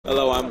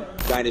Hello, I'm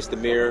Dynast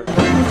Amir.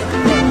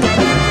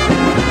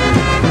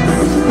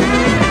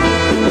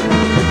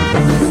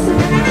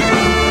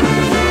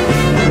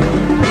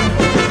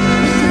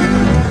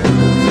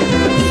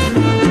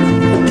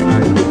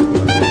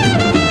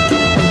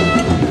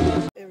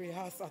 A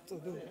rehearsal to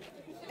do.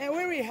 And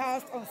we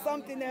rehearsed on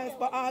something else,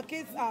 but our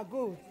kids are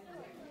good.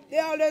 They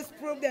always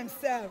prove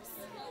themselves.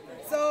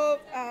 So,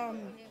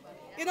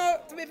 you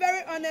know, to be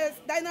very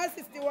honest, Dynast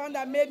is the one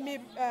that made me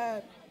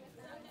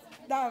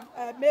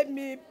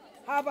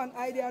have an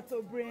idea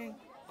to bring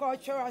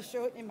cultural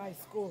show in my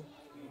school.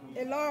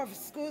 A lot of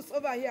schools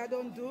over here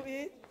don't do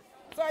it,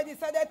 so I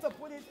decided to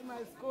put it in my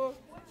school.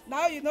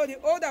 Now you know the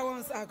older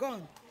ones are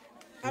gone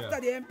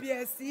after the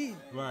MPSC.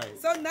 Right.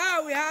 So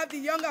now we have the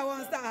younger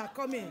ones that are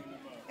coming,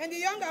 and the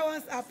younger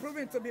ones are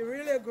proving to be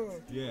really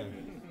good. Yeah.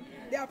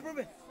 They are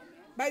proving.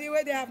 By the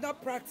way, they have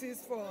not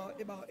practiced for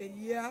about a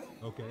year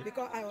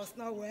because I was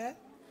not well.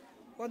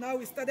 But now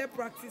we started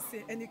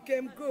practicing and it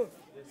came good.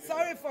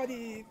 Sorry for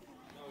the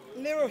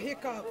little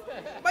hiccup.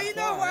 But you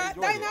know what?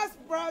 Dynast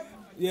brought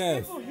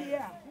people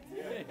here.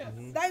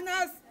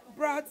 Dynast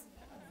brought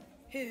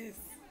his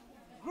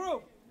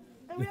group.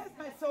 And where's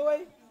my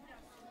soy?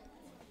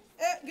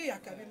 Here.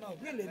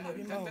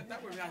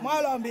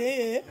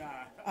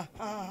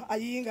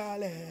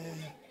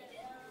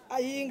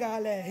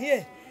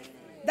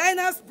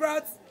 Dynast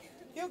brought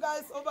you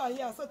guys over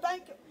here. So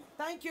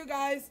thank you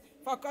guys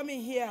for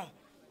coming here.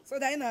 So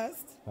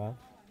Dynast,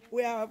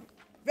 we are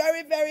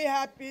very, very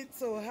happy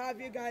to have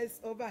you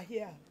guys over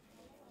here.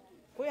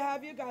 We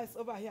have you guys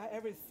over here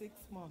every 6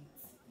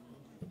 months.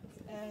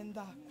 And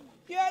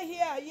you are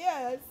here,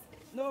 yes,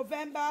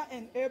 November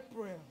and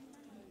April.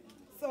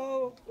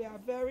 So we are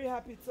very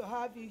happy to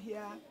have you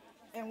here.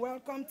 And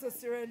welcome to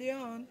Sierra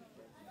Leone.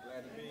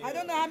 I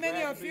don't know how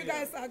many of you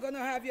guys are going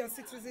to have your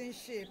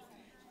citizenship,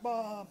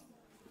 but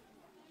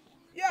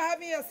you're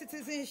having your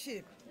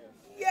citizenship.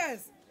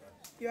 Yes,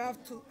 you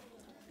have to.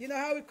 You know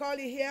how we call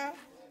it here?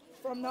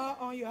 From now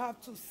on, you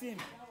have 2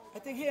 SIMs. I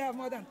think he have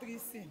more than 3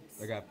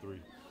 SIMs. I got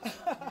 3.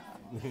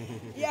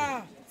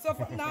 Yeah, so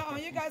from now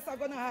on, you guys are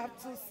going to have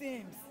 2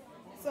 SIMs.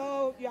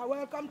 So you are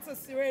welcome to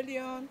Sierra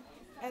Leone.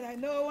 And I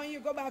know when you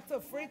go back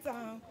to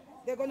Freetown,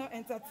 they're going to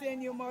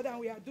entertain you more than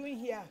we are doing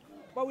here.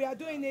 But we are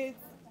doing it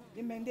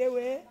in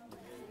Mendewe.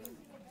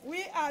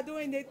 We are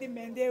doing it in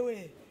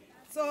Mendewe.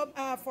 So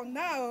for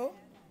now,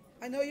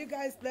 I know you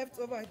guys left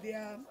over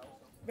there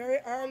very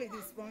early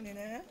this morning,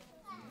 eh?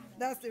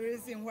 That's the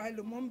reason why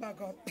Lumumba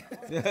got.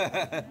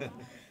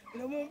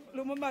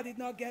 Lumumba did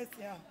not get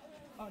here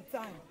on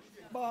time.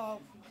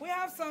 But we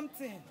have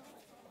something.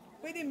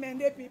 We the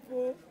Mende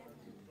people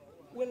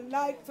would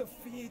like to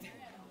feed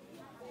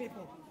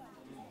people.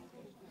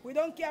 We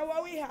don't care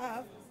what we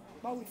have,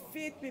 but we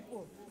feed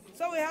people.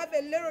 So we have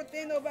a little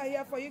thing over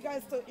here for you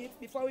guys to eat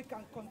before we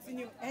can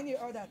continue any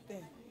other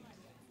thing.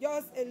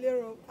 Just a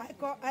little. I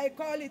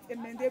call it a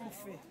Mende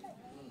buffet.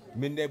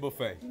 Mende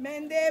buffet.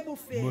 Mende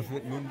buffet.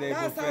 Mende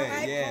That's buffet.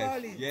 how I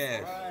call it.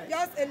 Yes.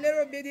 Just a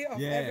little bit of,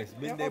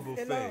 Mende of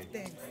buffet. a lot of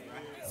things.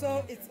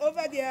 So it's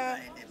over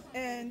there,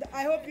 and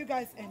I hope you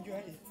guys enjoy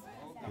it.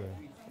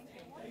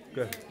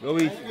 Good. Go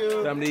eat.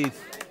 Time to eat.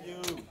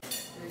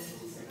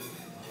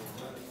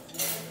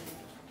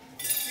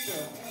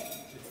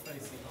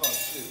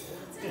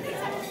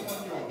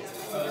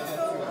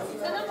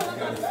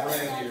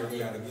 We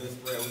got a good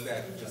spread. What's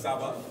that?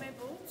 Cassava?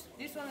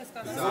 This one is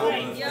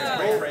cassava. Yeah.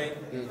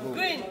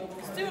 Green.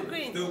 Still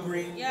green. Still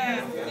green?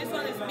 Yeah. This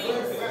one is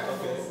beans.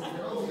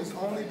 It's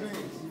only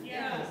beans.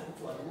 Yeah.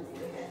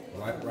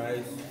 White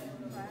rice.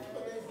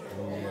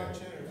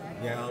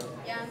 Yam.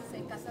 Yam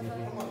and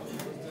cassava.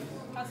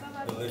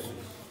 Cassava. Delicious.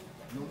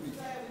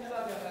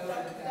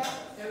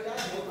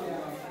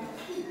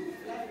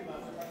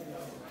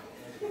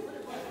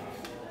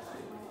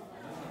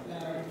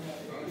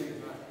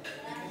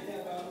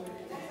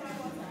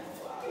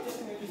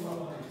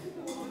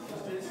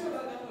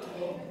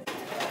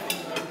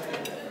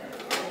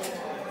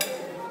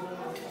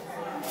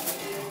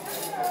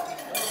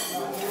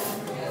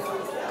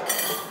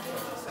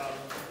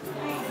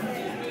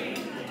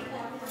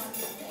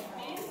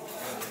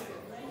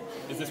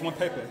 Is this one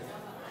pepper?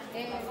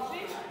 Okay.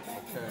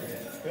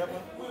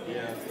 Pepper?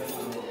 Yeah.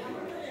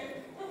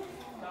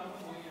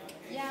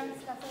 Yam,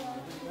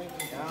 cassava.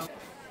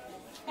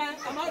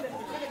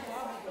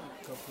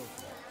 Come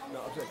closer. No,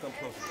 I'm saying come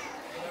closer.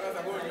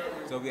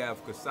 So we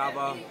have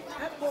cassava,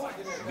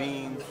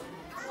 beans,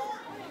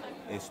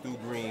 and stew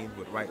green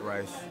with white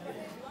rice.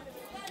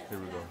 Here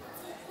we go.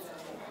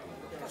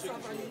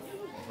 Cassava,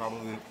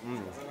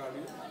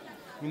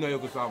 You know your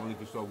cassava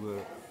leaf is so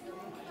good.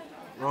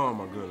 Oh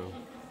my goodness.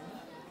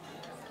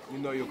 You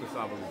know your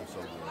cassava leaf is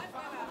so good.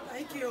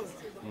 Thank you.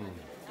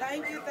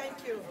 Thank you,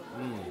 thank you.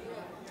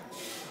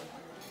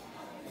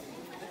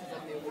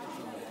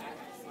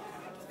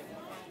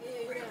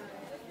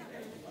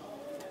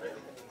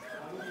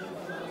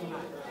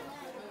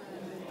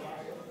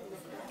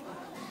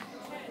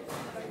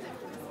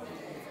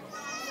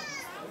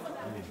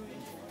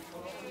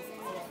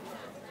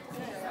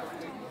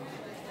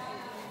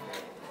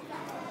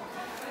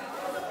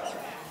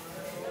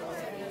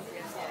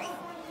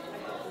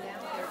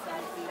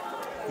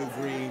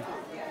 stew green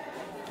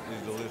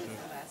is delicious.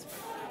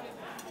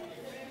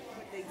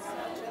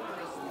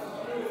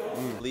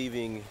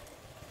 Leaving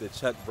the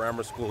Chuck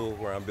Brammer School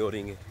where I'm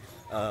building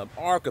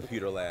our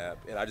computer lab,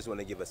 and I just want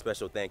to give a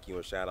special thank you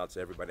and shout out to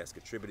everybody that's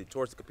contributed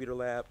towards the computer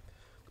lab.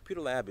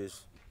 Computer lab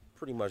is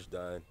pretty much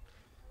done,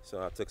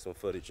 so I took some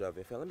footage of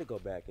it. In fact, let me go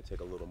back and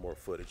take a little more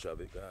footage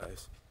of it,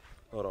 guys.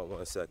 Hold on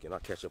 1 second. I'll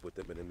catch up with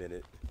them in a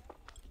minute.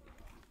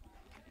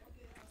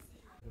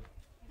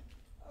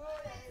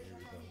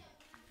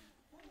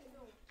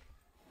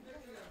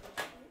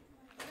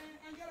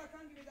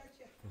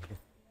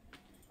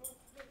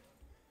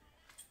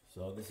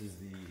 So this is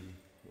the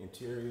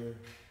interior,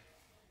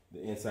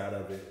 the inside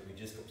of it. We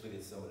just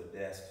completed some of the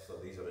desks. So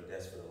these are the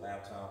desks for the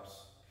laptops.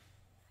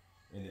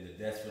 And then the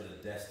desks for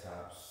the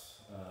desktops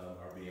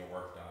are being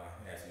worked on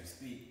as we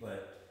speak.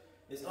 But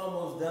it's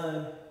almost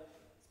done.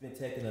 It's been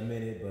taking a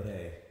minute, but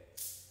hey,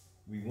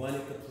 we want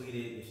it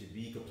completed. It should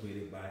be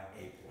completed by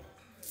April.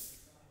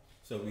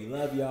 So we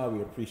love y'all.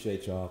 We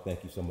appreciate y'all.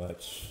 Thank you so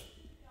much.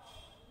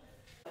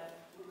 That's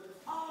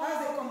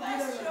a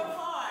computer. Your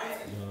heart.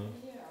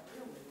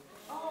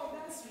 Oh,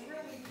 that's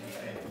really good.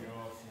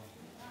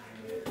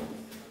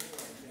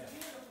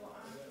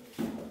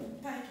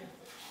 Thank you.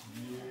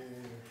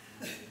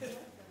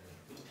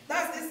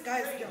 That's this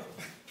guy's job.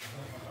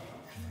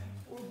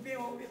 We've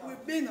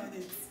been on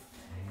it.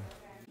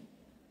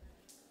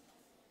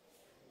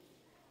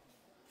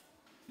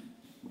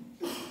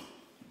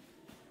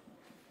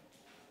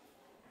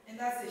 And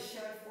that's a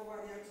shelf over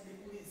there to be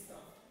putting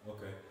stuff.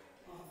 Okay.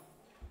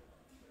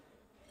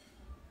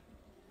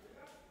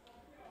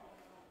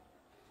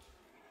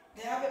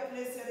 They have a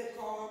place here they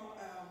call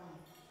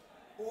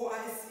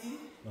OIC.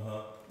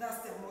 That's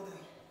their model.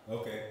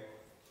 Okay.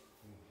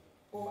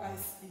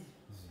 OIC.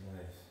 This is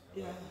nice.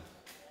 Yeah.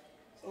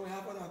 So we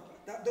have all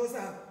that. Those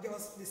are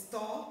just the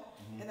store,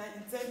 and I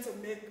intend to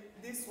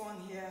make this one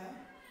here,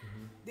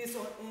 this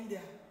one in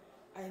there.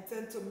 I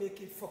intend to make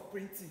it for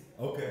printing.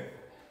 Okay.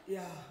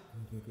 Yeah.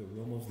 Okay.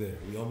 We're almost there.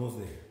 We're almost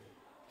there.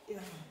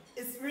 Yeah.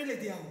 It's really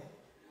there.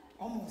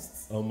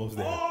 Almost. Almost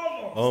there.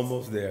 Almost.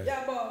 Almost there.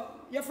 Yeah,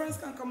 but your friends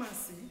can come and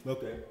see.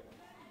 Okay.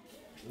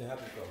 They have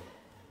to come.